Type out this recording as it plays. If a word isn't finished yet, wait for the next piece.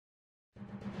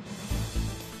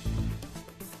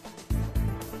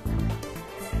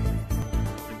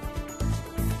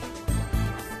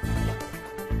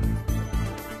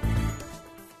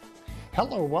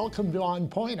Hello, welcome to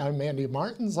ONNPoint. I'm Andy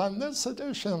Martins. On this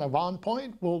edition of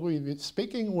ONNPoint, we'll be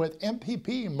speaking with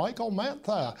MPP Michael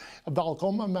Mantha of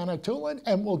Algoma, Manitoulin,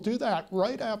 and we'll do that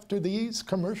right after these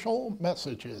commercial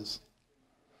messages.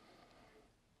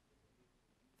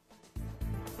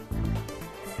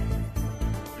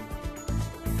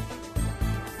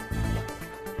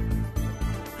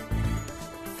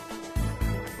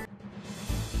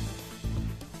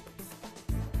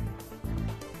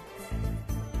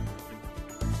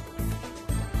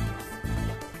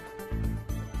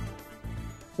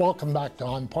 Welcome back to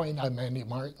ONNPoint. I'm Andy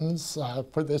Martins.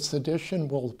 For this edition,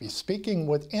 we'll be speaking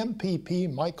with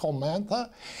MPP Michael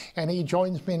Mantha, and he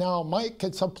joins me now. Mike,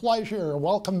 it's a pleasure.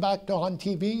 Welcome back to On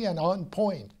TV and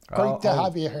ONNPoint. Great to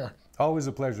have you here. Always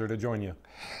a pleasure to join you.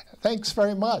 Thanks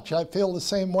very much. I feel the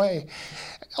same way.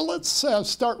 Let's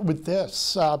start with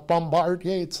this.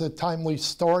 Bombardier, it's a timely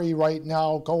story right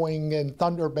now going in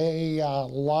Thunder Bay. A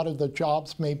lot of the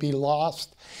jobs may be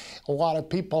lost. A lot of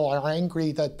people are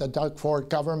angry that the Doug Ford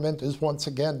government has once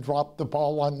again dropped the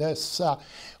ball on this.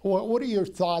 What are your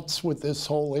thoughts with this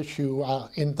whole issue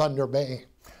in Thunder Bay?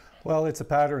 Well, it's a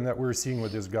pattern that we're seeing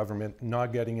with this government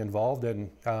not getting involved,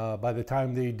 and by the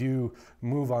time they do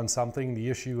move on something, the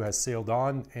issue has sailed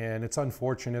on, and it's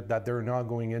unfortunate that they're not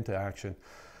going into action.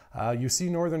 You see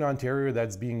Northern Ontario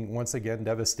that's being once again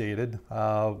devastated,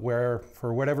 where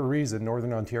for whatever reason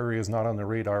Northern Ontario is not on the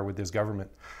radar with this government.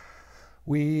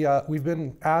 We've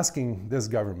been asking this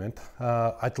government,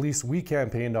 at least we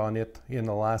campaigned on it in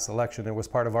the last election. It was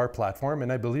part of our platform,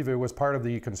 and I believe it was part of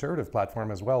the Conservative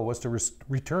platform as well, was to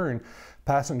return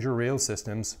passenger rail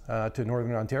systems to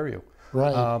Northern Ontario.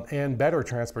 Right. And better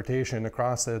transportation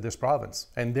across this province.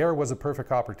 And there was a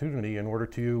perfect opportunity in order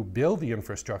to build the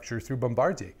infrastructure through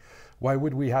Bombardier. Why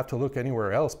would we have to look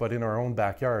anywhere else but in our own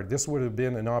backyard? This would have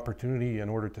been an opportunity in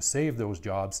order to save those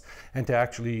jobs and to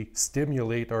actually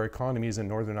stimulate our economies in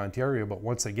Northern Ontario. But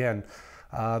once again,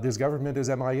 this government is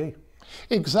MIA.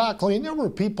 Exactly, and there were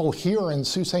people here in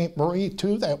Sault Ste. Marie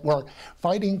too that were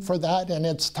fighting for that, and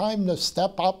it's time to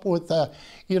step up with,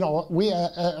 you know, we,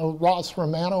 Ross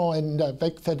Romano and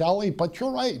Vic Fideli, but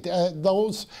you're right,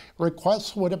 those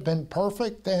requests would have been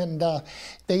perfect, and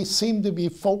they seem to be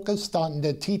focused on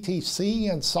the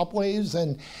TTC and subways,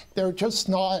 and they're just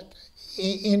not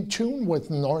in tune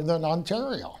with Northern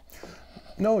Ontario.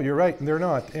 No, you're right, they're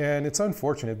not. And it's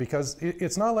unfortunate because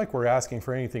it's not like we're asking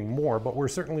for anything more, but we're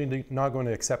certainly not going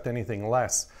to accept anything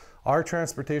less. Our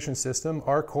transportation system,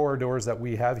 our corridors that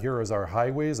we have here is our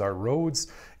highways, our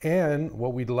roads, and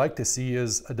what we'd like to see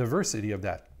is a diversity of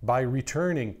that by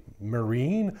returning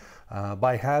marine,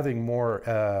 by having more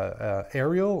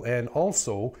aerial, and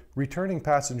also returning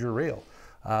passenger rail.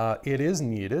 It is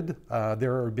needed.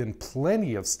 There have been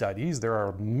plenty of studies. There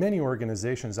are many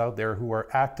organizations out there who are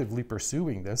actively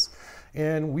pursuing this.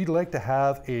 And we'd like to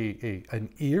have an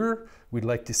ear. We'd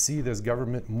like to see this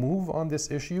government move on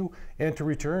this issue and to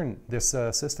return this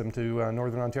system to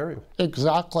Northern Ontario.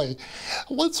 Exactly.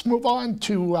 Let's move on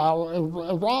to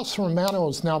Ross Romano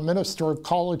is now Minister of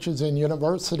Colleges and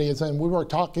Universities, and we were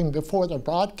talking before the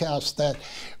broadcast that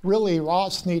really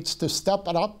Ross needs to step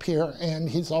it up here, and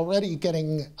he's already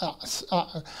getting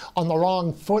on the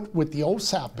wrong foot with the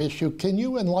OSAP issue. Can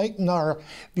you enlighten our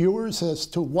viewers as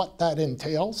to what that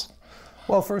entails?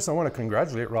 Well, first I want to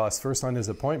congratulate Ross first on his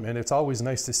appointment. It's always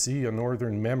nice to see a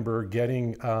Northern member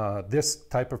getting this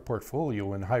type of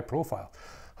portfolio and high profile.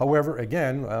 However,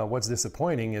 again, what's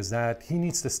disappointing is that he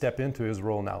needs to step into his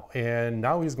role now. And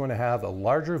now he's going to have a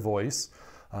larger voice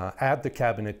at the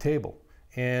cabinet table.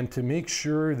 And to make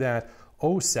sure that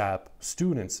OSAP,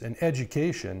 students, and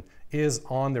education is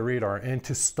on the radar, and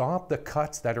to stop the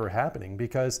cuts that are happening,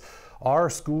 because our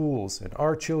schools and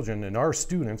our children and our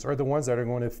students are the ones that are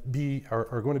going to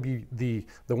be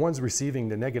the ones receiving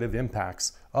the negative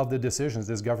impacts of the decisions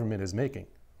this government is making.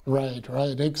 Right,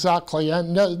 right, exactly.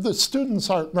 And the students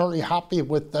aren't very happy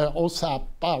with the OSAP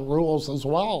rules as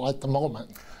well at the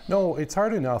moment. No, it's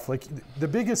hard enough. Like the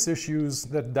biggest issues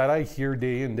that I hear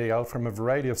day in, day out from a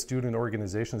variety of student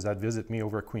organizations that visit me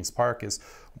over at Queen's Park is,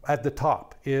 at the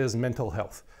top is mental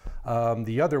health.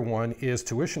 The other one is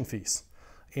tuition fees.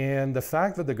 And the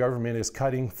fact that the government is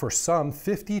cutting for some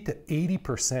 50 to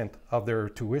 80% of their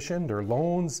tuition, their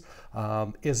loans,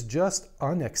 is just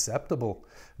unacceptable.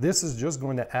 This is just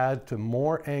going to add to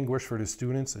more anguish for the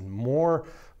students and more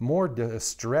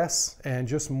stress and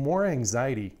just more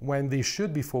anxiety when they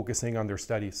should be focusing on their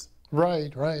studies.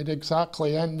 Right, right,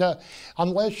 exactly. And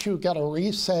unless you get a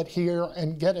reset here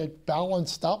and get it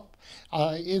balanced up,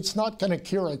 it's not going to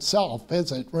cure itself,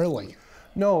 is it really?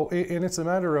 No, and it's a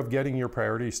matter of getting your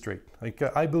priorities straight. Like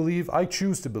I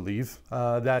choose to believe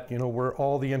that where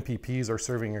all the NPPs are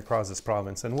serving across this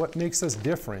province, and what makes us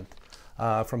different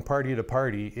from party to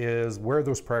party is where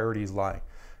those priorities lie.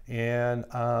 And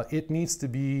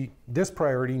this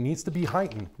priority needs to be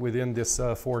heightened within this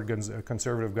Ford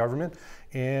Conservative government.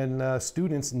 And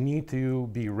students need to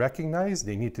be recognized,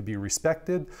 they need to be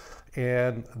respected.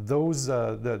 And those,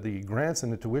 the grants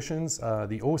and the tuitions,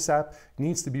 the OSAP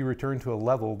needs to be returned to a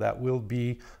level that will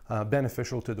be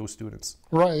beneficial to those students.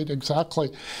 Right,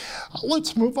 exactly.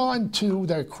 Let's move on to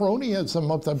the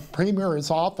cronyism of the Premier's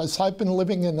office. I've been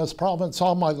living in this province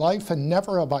all my life, and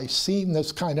never have I seen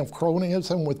this kind of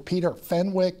cronyism. With Peter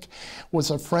Fenwick,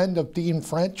 was a friend of Dean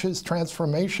French's,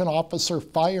 transformation officer,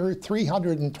 fired,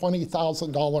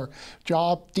 $320,000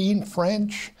 job. Dean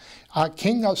French,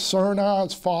 King of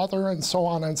Cerna's father, and so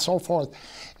on and so forth.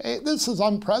 This is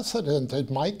unprecedented,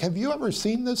 Mike. Have you ever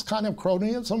seen this kind of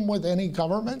cronyism with any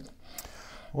government?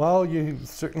 Well, you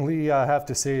certainly have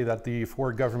to say that the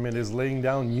Ford government is laying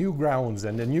down new grounds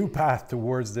and a new path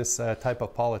towards this type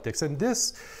of politics. And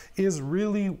this is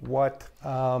really what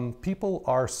people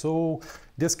are so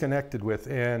disconnected with,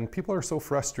 and people are so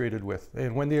frustrated with.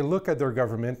 And when they look at their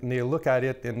government and they look at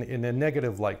it in a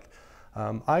negative light,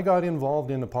 I got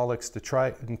involved in politics to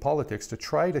try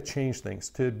to change things,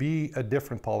 to be a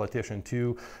different politician,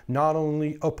 to not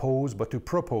only oppose but to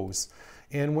propose.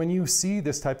 And when you see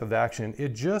this type of action, it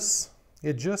just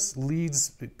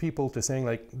leads people to saying,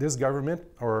 like, this government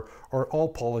or all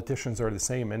politicians are the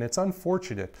same. And it's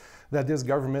unfortunate that this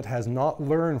government has not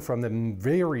learned from the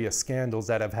various scandals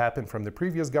that have happened from the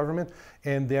previous government,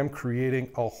 and them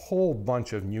creating a whole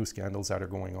bunch of new scandals that are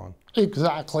going on.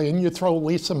 Exactly, and you throw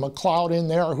Lisa MacLeod in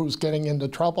there, who's getting into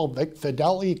trouble. Vic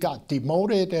Fideli got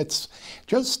demoted. It's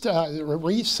just a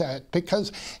reset,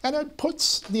 and it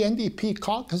puts the NDP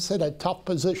caucus in a tough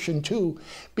position too.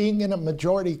 Being in a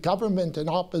majority government and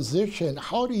opposition,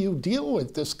 how do you deal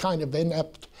with this kind of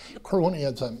inept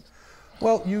cronyism?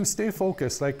 Well, you stay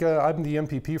focused. Like I'm the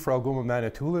MPP for Algoma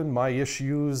Manitoulin. My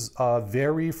issues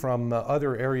vary from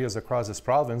other areas across this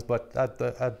province, but at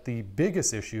the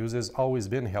biggest issues has always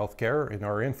been healthcare and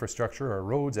our infrastructure, our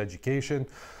roads, education.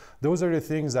 Those are the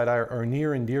things that are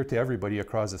near and dear to everybody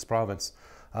across this province.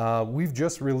 We've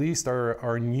just released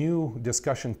our new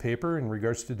discussion paper in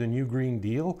regards to the new Green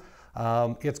Deal.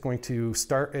 It's going to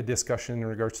start a discussion in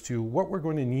regards to what we're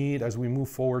going to need as we move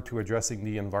forward to addressing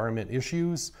the environment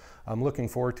issues. I'm looking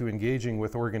forward to engaging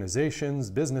with organizations,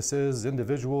 businesses,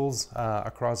 individuals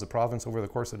across the province over the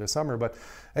course of the summer. But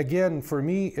again, for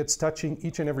me, it's touching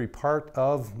each and every part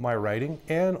of my writing,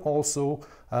 and also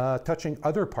touching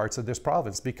other parts of this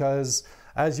province, because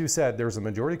as you said, there's a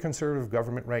majority Conservative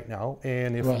government right now,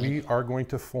 and if we are going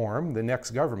to form the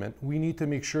next government, we need to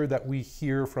make sure that we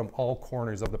hear from all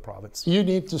corners of the province. You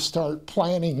need to start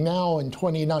planning now in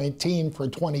 2019 for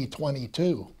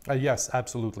 2022. Yes,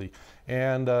 absolutely.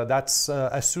 And that's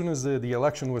as soon as the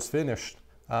election was finished,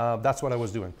 that's what I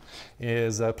was doing,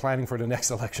 is planning for the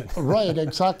next election. Right,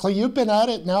 exactly. You've been at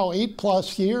it now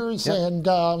 8+ years, yep.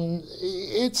 And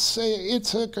it's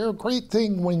a great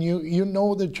thing when you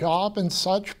know the job and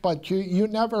such, but you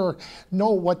never know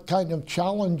what kind of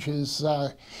challenges.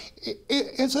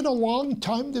 Is it a long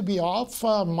time to be off,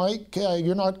 Mike?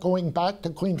 You're not going back to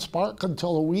Queen's Park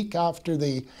until a week after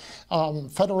the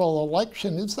federal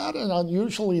election. Is that an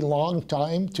unusually long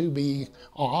time to be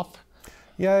off?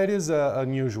 Yeah, it is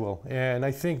unusual, and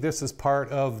I think this is part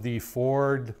of the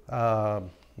Ford,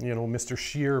 Mr.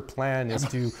 Scheer plan is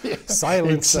to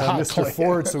silence Mr.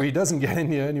 Ford so he doesn't get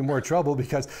any more trouble,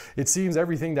 because it seems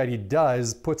everything that he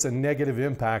does puts a negative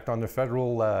impact on the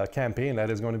federal campaign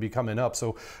that is going to be coming up.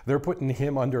 So they're putting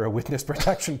him under a witness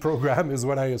protection program is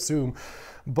what I assume.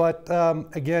 But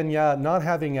again, yeah, not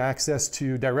having access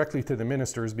directly to the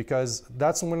ministers, because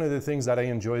that's one of the things that I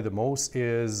enjoy the most,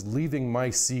 is leaving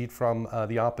my seat from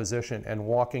the opposition and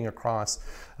walking across,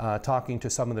 talking to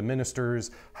some of the ministers,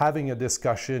 having a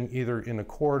discussion either in the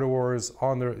corridors,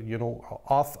 on the,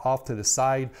 off to the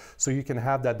side, so you can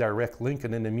have that direct link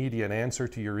and an immediate answer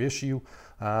to your issue.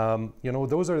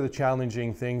 Those are the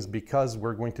challenging things, because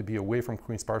we're going to be away from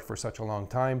Queen's Park for such a long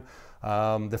time.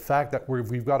 The fact that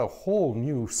we've got a whole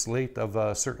new slate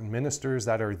of certain ministers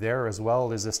that are there, as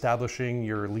well as establishing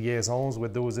your liaisons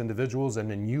with those individuals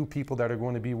and the new people that are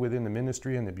going to be within the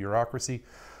ministry and the bureaucracy.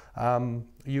 Over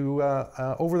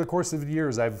the course of the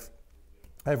years, I've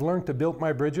learned to build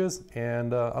my bridges,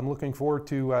 and I'm looking forward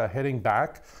to heading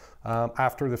back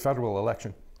after the federal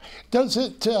election. Does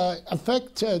it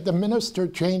affect the minister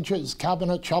changes,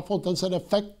 cabinet shuffle? Does it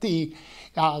affect the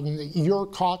your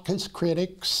caucus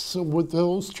critics with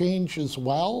those changes as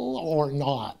well, or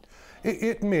not?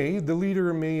 It may. The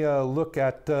leader may look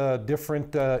at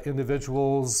different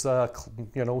individuals.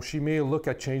 You know, she may look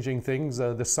at changing things.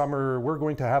 This summer, we're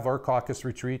going to have our caucus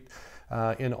retreat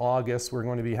in August. We're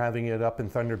going to be having it up in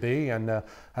Thunder Bay, and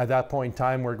at that point in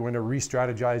time, we're going to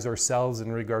re-strategize ourselves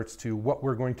in regards to what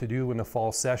we're going to do in the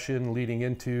fall session leading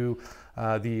into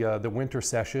the winter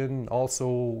session. Also,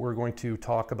 we're going to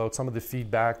talk about some of the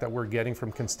feedback that we're getting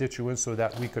from constituents so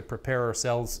that we could prepare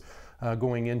ourselves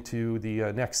going into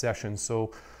the next session.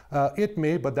 So it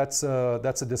may, but that's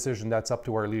a decision that's up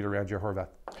to our leader, Andrea Horvath.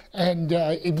 And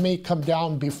it may come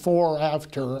down before or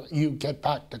after you get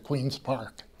back to Queen's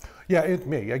Park. Yeah, it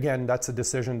may. Again, that's a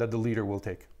decision that the leader will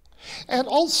take. And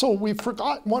also, we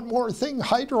forgot one more thing.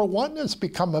 Hydro One has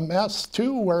become a mess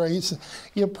too, where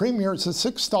your premier's a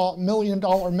 $6 million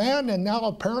man, and now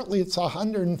apparently it's a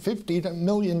 $150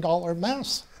 million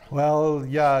mess. Well,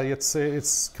 yeah,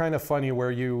 it's kind of funny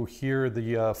where you hear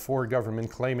the Ford government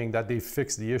claiming that they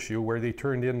fixed the issue, where they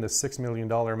turned in the $6 million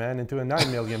man into a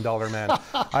 $9 million man.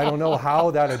 I don't know how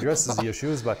that addresses the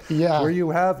issues, but yeah. Where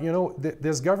you have, you know,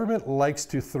 this government likes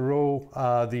to throw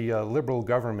the Liberal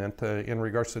government in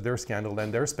regards to their scandal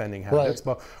and their spending habits.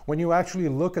 Right. But when you actually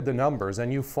look at the numbers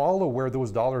and you follow where those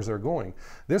dollars are going,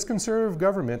 this Conservative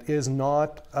government is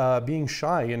not being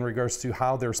shy in regards to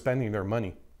how they're spending their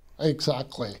money.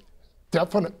 Exactly.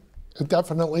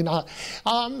 Definitely not.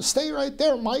 Stay right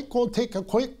there, Mike. We'll take a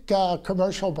quick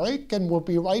commercial break, and we'll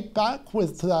be right back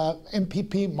with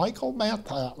MPP Michael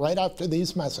Mantha right after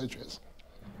these messages.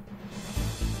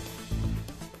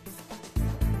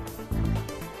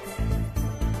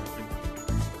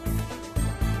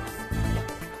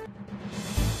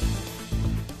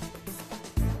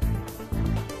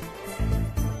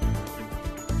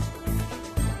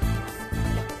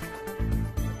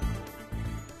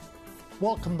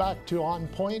 Welcome back to On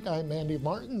Point. I'm Andy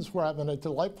Martins. We're having a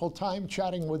delightful time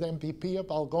chatting with MPP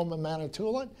of Algoma,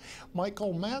 Manitoulin,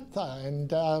 Michael Mantha.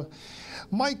 And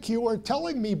Mike, you were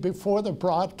telling me before the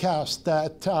broadcast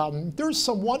that there's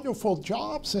some wonderful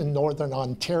jobs in Northern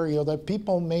Ontario that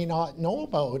people may not know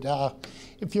about.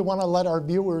 If you want to let our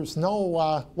viewers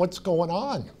know what's going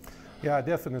on. Yeah,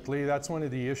 definitely. That's one of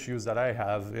the issues that I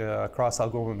have across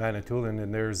Algoma, Manitoulin,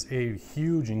 and there's a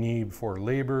huge need for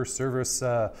labor, service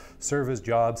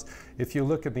jobs. If you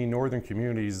look at the northern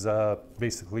communities,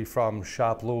 basically from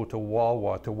Chapleau to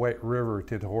Wawa to White River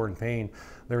to Hornpain,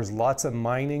 there's lots of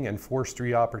mining and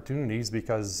forestry opportunities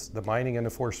because the mining and the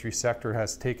forestry sector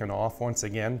has taken off once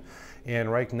again.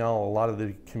 And right now, a lot of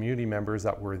the community members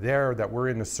that were there, that were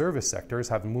in the service sectors,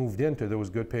 have moved into those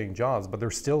good paying jobs, but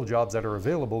there's still jobs that are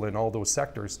available in all those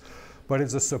sectors. But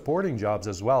it's the supporting jobs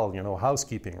as well, you know,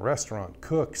 housekeeping, restaurant,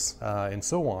 cooks, and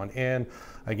so on. And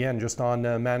again, just on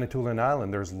Manitoulin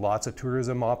Island, there's lots of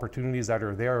tourism opportunities that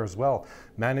are there as well.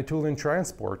 Manitoulin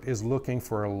Transport is looking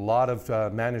for a lot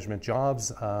of management jobs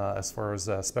as far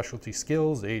as specialty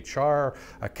skills, HR,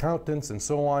 accountants, and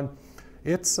so on.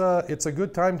 It's a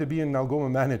good time to be in Algoma,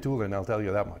 Manitoulin, I'll tell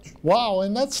you that much. Wow,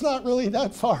 and that's not really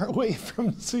that far away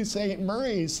from Sault Ste.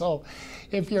 Marie. So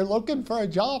if you're looking for a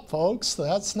job, folks,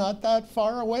 that's not that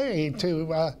far away.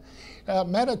 To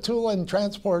Manitoulin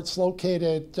Transport's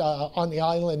located on the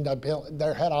island,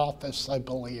 their head office, I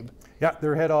believe. Yeah,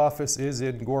 their head office is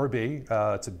in Gore Bay.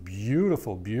 It's a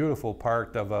beautiful, beautiful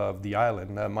part of the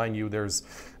island. Mind you, there's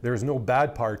no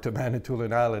bad part to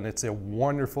Manitoulin Island. It's a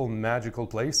wonderful, magical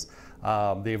place.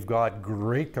 They've got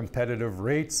great competitive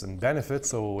rates and benefits,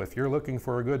 so if you're looking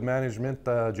for a good management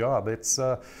job, it's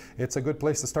a good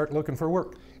place to start looking for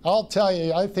work. I'll tell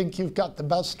you, I think you've got the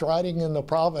best riding in the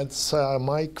province,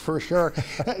 Mike, for sure.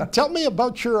 Tell me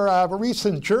about your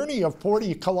recent journey of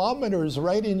 40 kilometers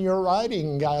right in your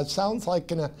riding. Sounds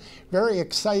like a very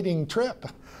exciting trip.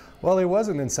 Well, it was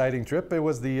an exciting trip. It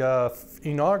was the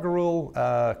inaugural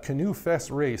Canoe Fest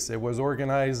race. It was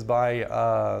organized by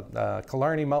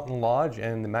Killarney Mountain Lodge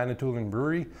and the Manitoulin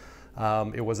Brewery.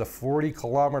 It was a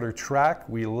 40-kilometer track.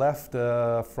 We left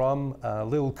from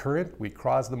Little Current. We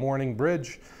crossed the Morning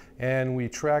Bridge, and we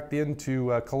tracked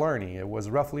into Killarney. It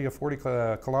was roughly a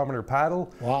 40-kilometer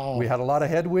paddle. Wow. We had a lot of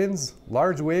headwinds,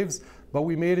 large waves, but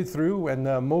we made it through, and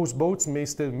most boats made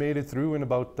it through in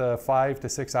about 5 to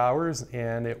 6 hours,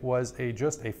 and it was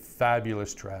just a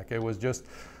fabulous track. It was just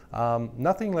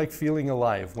nothing like feeling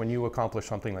alive when you accomplish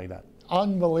something like that.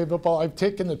 Unbelievable. I've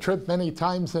taken the trip many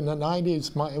times in the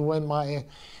 90s when my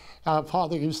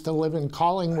father used to live in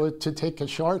Collingwood to take a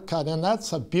shortcut, and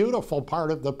that's a beautiful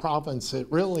part of the province. It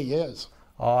really is.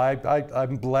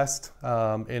 I'm blessed,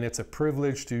 and it's a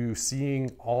privilege to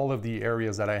seeing all of the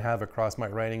areas that I have across my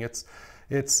riding.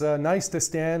 It's nice to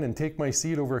stand and take my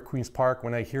seat over at Queen's Park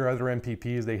when I hear other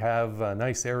MPPs. They have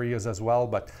nice areas as well,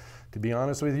 but to be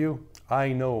honest with you,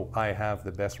 I know I have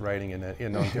the best riding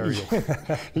in Ontario.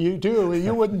 You do.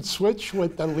 You wouldn't switch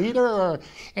with the leader or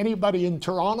anybody in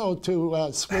Toronto to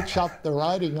switch up the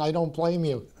riding. I don't blame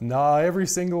you. No, every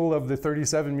single of the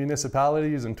 37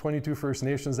 municipalities and 22 First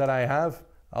Nations that I have,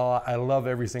 I love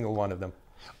every single one of them.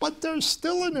 But there's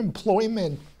still an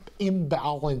employment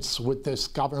imbalance with this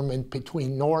government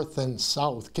between North and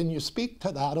South. Can you speak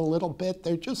to that a little bit?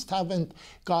 They just haven't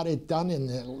got it done in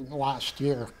the last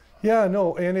year. Yeah,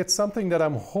 no, and it's something that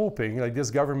I'm hoping, like this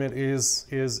government is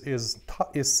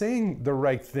saying the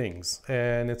right things,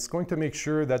 and it's going to make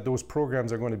sure that those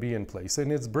programs are going to be in place.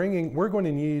 And we're going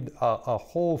to need a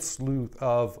whole slew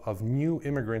of new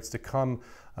immigrants to come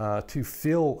to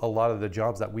fill a lot of the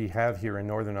jobs that we have here in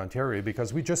Northern Ontario,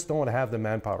 because we just don't have the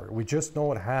manpower. We just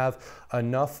don't have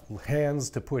enough hands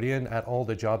to put in at all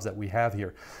the jobs that we have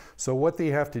here. So what they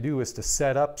have to do is to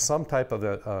set up some type of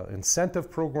a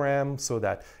incentive program so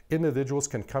that individuals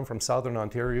can come from Southern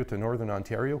Ontario to Northern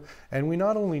Ontario. And we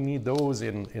not only need those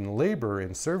in labor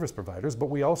and service providers,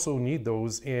 but we also need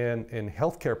those in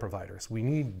healthcare providers. We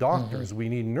need doctors, we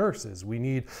need nurses, we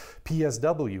need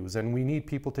PSWs, and we need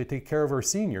people to take care of our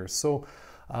seniors. So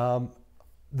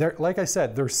like I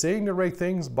said, they're saying the right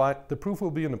things, but the proof will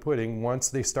be in the pudding once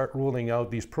they start rolling out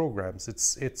these programs.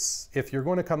 If you're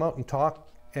going to come out and talk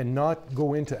and not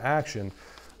go into action,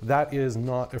 that is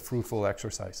not a fruitful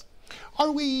exercise.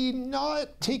 Are we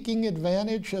not taking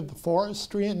advantage of the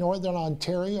forestry in Northern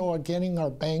Ontario or getting our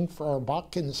bang for our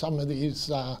buck in some of these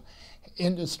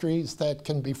industries that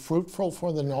can be fruitful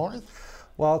for the North?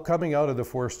 Well, coming out of the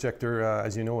forest sector,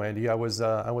 as you know, Andy, I was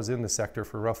in the sector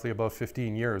for roughly about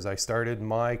 15 years. I started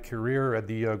my career at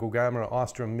the Gogamara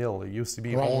Ostrom Mill. It used to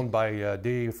be owned by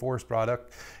Day Forest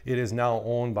Product. It is now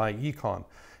owned by Ecom.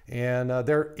 And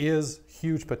there is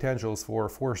huge potentials for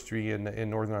forestry in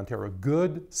Northern Ontario.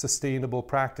 Good, sustainable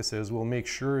practices will make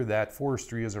sure that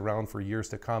forestry is around for years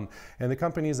to come. And the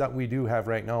companies that we do have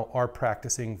right now are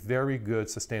practicing very good,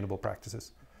 sustainable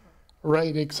practices.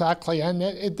 Right, exactly. And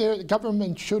the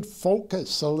government should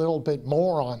focus a little bit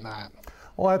more on that.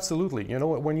 Oh, absolutely. You know,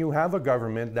 when you have a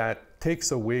government that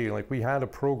takes away, like we had a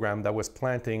program that was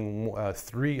planting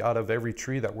 3 out of every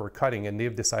tree that we're cutting, and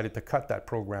they've decided to cut that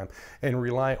program and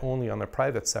rely only on the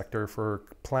private sector for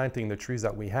planting the trees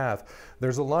that we have.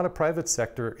 There's a lot of private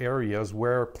sector areas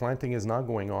where planting is not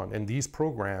going on, and these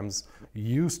programs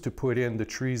used to put in the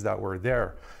trees that were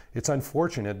there. It's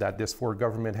unfortunate that this Ford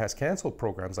government has canceled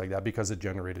programs like that because it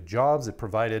generated jobs, it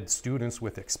provided students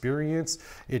with experience,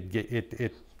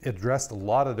 it addressed a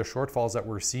lot of the shortfalls that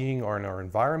we're seeing in our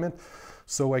environment.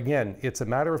 So again, it's a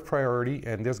matter of priority,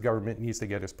 and this government needs to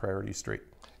get its priorities straight.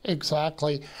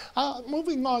 Exactly.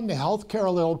 Moving on to healthcare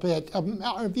a little bit,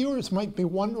 our viewers might be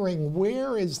wondering,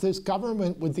 where is this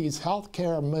government with these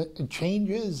healthcare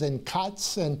changes and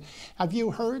cuts? And have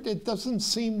you heard it doesn't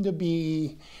seem to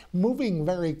be moving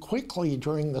very quickly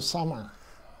during the summer?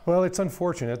 Well, it's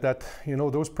unfortunate that, you know,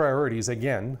 those priorities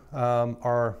again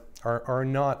are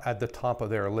not at the top of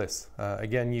their list.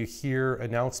 Again, you hear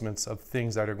announcements of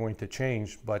things that are going to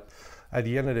change, but at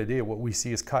the end of the day, what we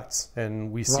see is cuts,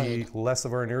 and we see less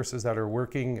of our nurses that are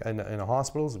working in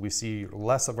hospitals. We see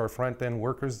less of our front-end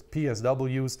workers,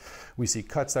 PSWs. We see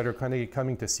cuts that are kind of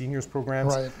coming to seniors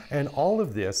programs. And all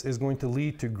of this is going to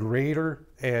lead to greater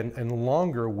and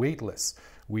longer wait lists.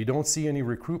 We don't see any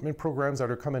recruitment programs that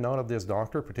are coming out of this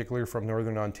doctor, particularly from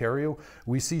Northern Ontario.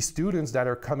 We see students that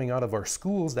are coming out of our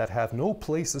schools that have no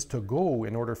places to go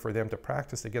in order for them to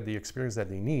practice to get the experience that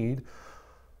they need.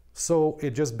 So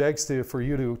it just begs for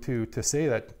you to say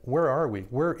that, where are we?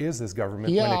 Where is this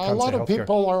government when it comes to healthcare? Yeah, a lot of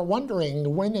people are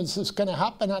wondering, when is this going to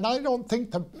happen? And I don't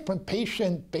think the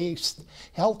patient-based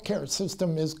healthcare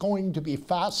system is going to be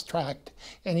fast-tracked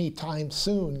anytime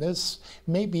soon. This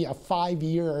may be a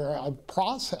 5-year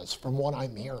process from what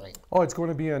I'm hearing. Oh, it's going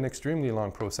to be an extremely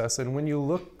long process. And when you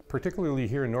look particularly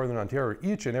here in Northern Ontario,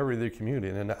 each and every other community,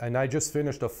 and I just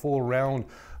finished a full round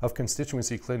of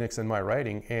constituency clinics in my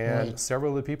riding, and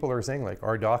several of the people are saying, like,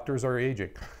 our doctors are aging.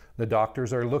 The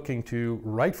doctors are looking to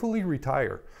rightfully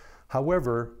retire.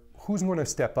 However, who's going to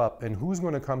step up and who's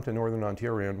going to come to Northern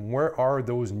Ontario, and where are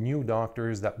those new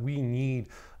doctors that we need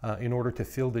in order to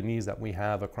fill the needs that we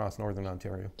have across Northern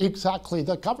Ontario. Exactly.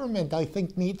 The government, I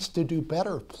think, needs to do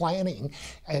better planning,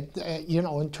 and you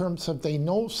know, in terms of they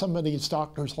know some of these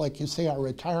doctors, like you say, are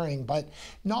retiring, but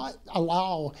not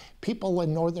allow people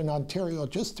in Northern Ontario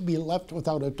just to be left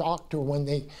without a doctor when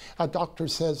a doctor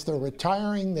says they're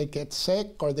retiring, they get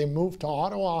sick, or they move to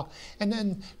Ottawa, and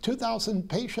then 2,000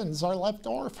 patients are left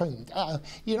orphaned.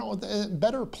 You know,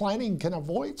 better planning can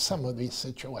avoid some of these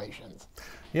situations.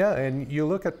 Yeah, and you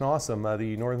look at NOSM,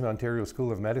 the Northern Ontario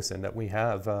School of Medicine that we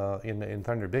have in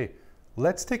Thunder Bay.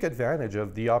 Let's take advantage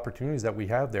of the opportunities that we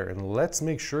have there, and let's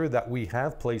make sure that we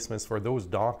have placements for those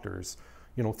doctors,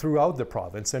 you know, throughout the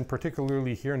province, and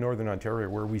particularly here in Northern Ontario,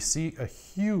 where we see a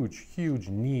huge, huge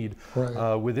need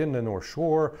within the North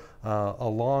Shore,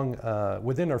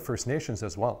 within our First Nations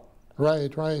as well.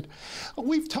 Right, right.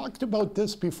 We've talked about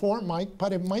this before, Mike,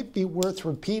 but it might be worth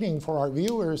repeating for our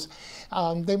viewers.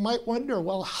 They might wonder,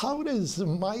 well, how does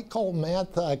Michael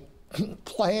Mantha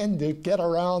plan to get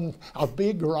around a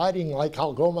big riding like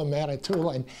Algoma,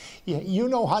 Manitoulin? And you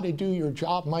know how to do your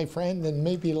job, my friend, and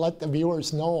maybe let the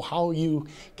viewers know how you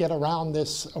get around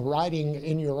this riding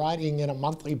in a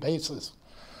monthly basis.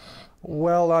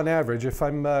 Well, on average, if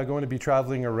I'm going to be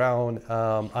traveling around,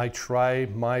 I try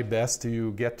my best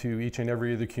to get to each and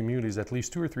every of the communities at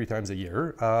least 2 or 3 times a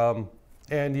year.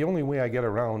 And the only way I get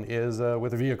around is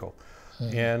with a vehicle.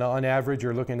 And on average,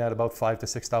 you're looking at about 5,000 to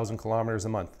 6,000 kilometers a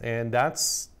month. And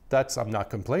that's, I'm not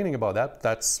complaining about that.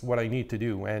 That's what I need to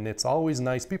do. And it's always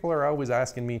nice. People are always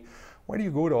asking me, why do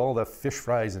you go to all the fish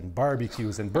fries and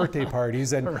barbecues and birthday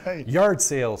parties and yard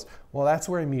sales? Well, that's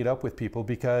where I meet up with people,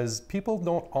 because people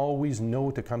don't always know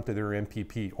to come to their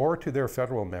MPP or to their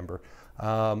federal member.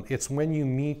 It's when you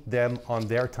meet them on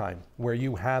their time, where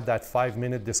you have that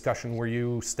 5-minute discussion where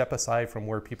you step aside from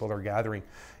where people are gathering.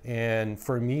 And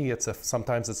for me,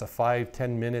 sometimes it's a 5-10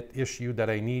 minute issue that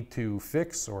I need to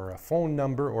fix, or a phone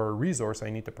number or a resource I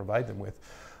need to provide them with.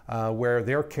 Where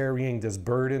they're carrying this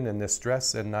burden and this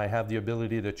stress, and I have the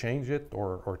ability to change it,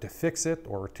 or to fix it,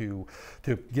 or to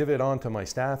give it on to my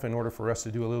staff in order for us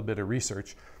to do a little bit of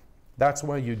research. That's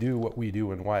why you do what we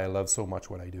do, and why I love so much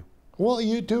what I do. Well,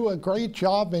 you do a great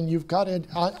job, and you've got it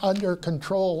under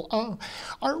control.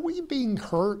 Are we being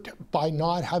hurt by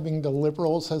not having the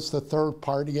Liberals as the third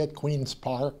party at Queen's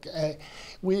Park?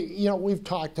 We've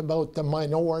talked about the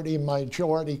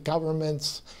minority-majority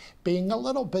governments being a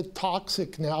little bit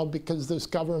toxic now because this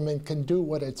government can do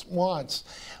what it wants.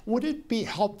 Would it be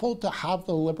helpful to have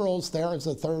the Liberals there as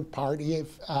a third party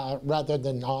rather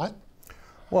than not?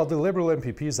 Well, the Liberal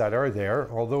MPPs that are there,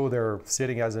 although they're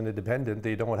sitting as an independent,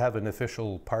 they don't have an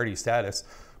official party status.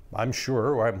 I'm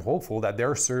sure, or I'm hopeful, that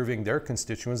they're serving their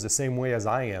constituents the same way as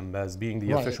I am, as being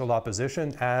the official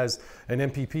opposition, as an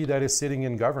MPP that is sitting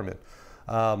in government.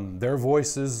 Their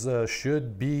voices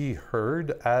should be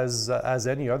heard as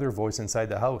any other voice inside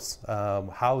the House.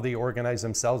 How they organize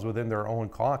themselves within their own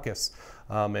caucus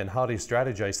and how they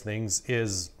strategize things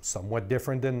is somewhat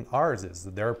different than ours is.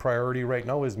 Their priority right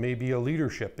now is maybe a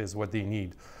leadership is what they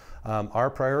need. Our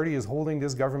priority is holding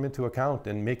this government to account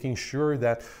and making sure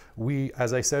that we,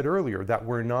 as I said earlier, that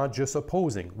we're not just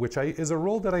opposing, which is a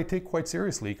role that I take quite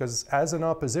seriously, because as an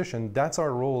opposition, that's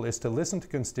our role, is to listen to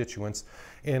constituents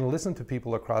and listen to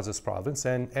people across this province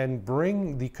and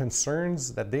bring the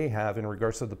concerns that they have in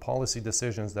regards to the policy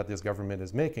decisions that this government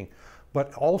is making,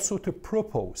 but also to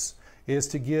propose, is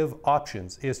to give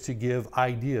options, is to give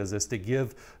ideas, is to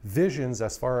give visions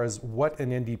as far as what an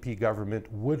NDP government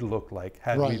would look like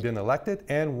had we been elected,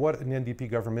 and what an NDP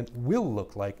government will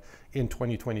look like in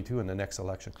 2022 in the next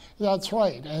election. That's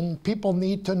right, and people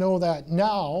need to know that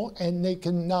now, and they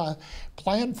can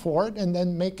plan for it and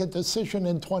then make a decision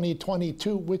in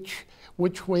 2022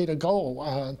 which way to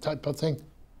go, type of thing.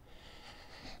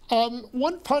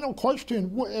 One final question,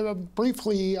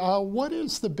 briefly, what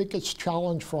is the biggest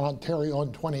challenge for Ontario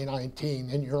in 2019,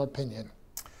 in your opinion?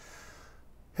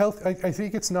 Health, I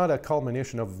think it's not a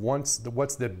culmination of what's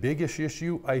the biggest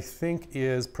issue. I think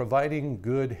is providing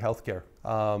good health care,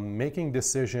 making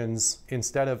decisions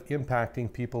instead of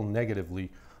impacting people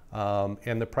negatively.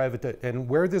 And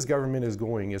where this government is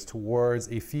going is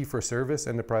towards a fee-for-service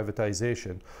and the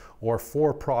privatization or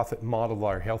for-profit model of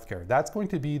our healthcare. That's going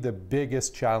to be the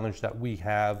biggest challenge that we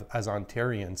have as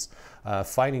Ontarians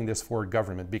fighting this for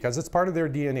government, because it's part of their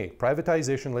DNA.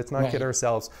 Privatization, let's not kid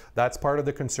ourselves, that's part of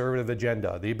the conservative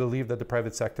agenda. They believe that the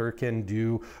private sector can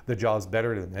do the jobs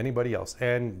better than anybody else.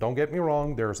 And don't get me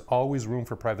wrong, there's always room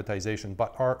for privatization,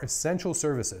 but our essential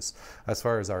services, as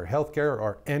far as our healthcare,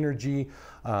 our energy,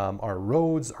 our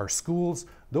roads, our schools,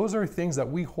 those are things that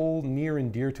we hold near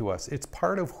and dear to us. It's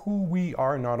part of who we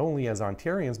are, not only as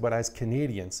Ontarians, but as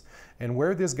Canadians. And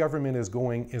where this government is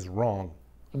going is wrong.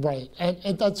 Right,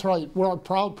 and that's right. We're a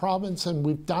proud province, and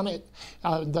we've done it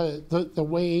the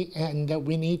way, and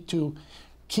we need to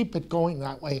keep it going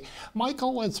that way.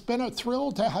 Michael, it's been a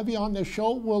thrill to have you on the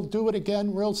show. We'll do it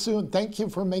again real soon. Thank you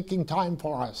for making time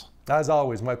for us. As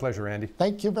always, my pleasure, Andy.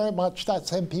 Thank you very much.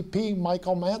 That's MPP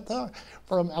Michael Mantha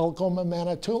from Algoma,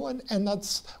 Manitoulin, and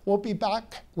we'll be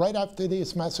back right after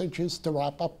these messages to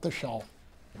wrap up the show.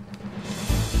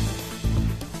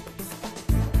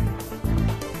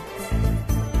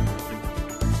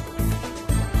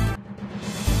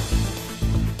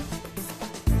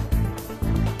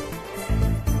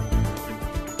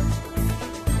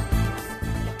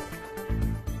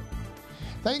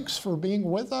 Thanks for being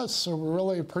with us. We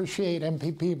really appreciate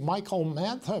MPP Michael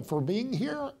Mantha for being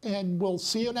here, and we'll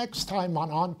see you next time on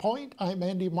OnPoint. I'm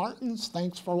Andy Martins.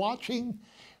 Thanks for watching.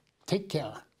 Take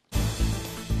care.